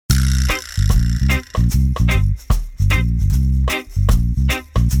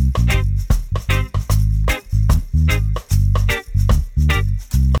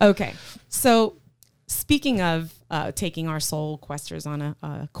Okay. So speaking of taking our soul questers on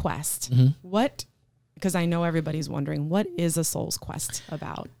a quest, because I know everybody's wondering, what is a soul's quest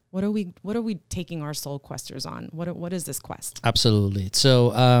about? What are we taking our soul questers on? What is this quest? Absolutely.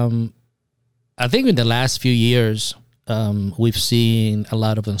 So I think in the last few years, we've seen a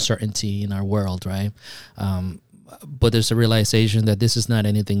lot of uncertainty in our world, right? But there's a realization that this is not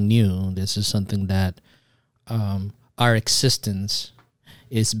anything new. This is something that our existence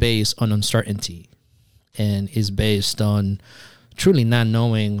is based on uncertainty and is based on truly not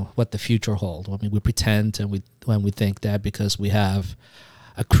knowing what the future holds. I mean, we pretend when we think that because we have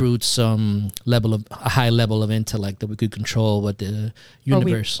accrued a high level of intellect that we could control what the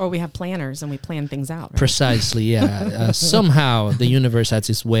universe. Or we have planners and we plan things out. Right? Precisely, yeah. Somehow the universe has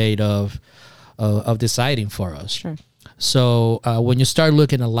its way of deciding for us. Sure. So when you start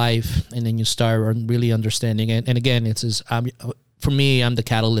looking at life and then you start really understanding it, and again, for me, I'm the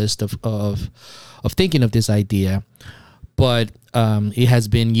catalyst of thinking of this idea, but it has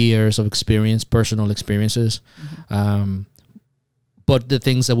been years of experience, personal experiences. But the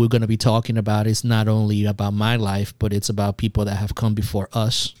things that we're going to be talking about is not only about my life, but it's about people that have come before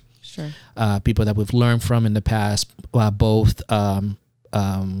us. Sure. People that we've learned from in the past, both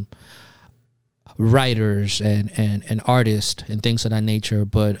writers and artists and things of that nature.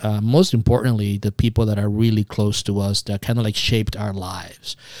 But most importantly, the people that are really close to us that kind of like shaped our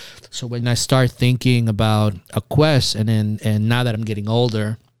lives. So when I start thinking about a quest, and now that I'm getting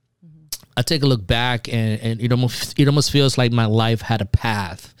older, I take a look back and it almost feels like my life had a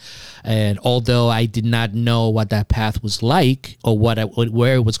path. And although I did not know what that path was like or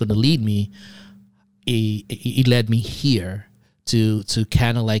where it was going to lead me, it led me here to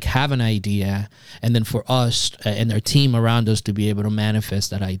kind of like have an idea, and then for us and our team around us to be able to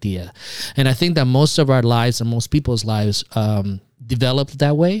manifest that idea. And I think that most of our lives and most people's lives developed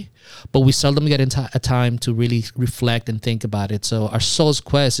that way, but we seldom get into a time to really reflect and think about it. So our soul's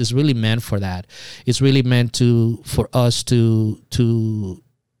quest is really meant for that. It's really meant for us to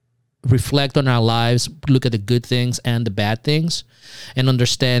reflect on our lives, look at the good things and the bad things, and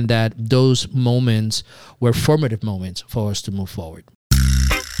understand that those moments were formative moments for us to move forward.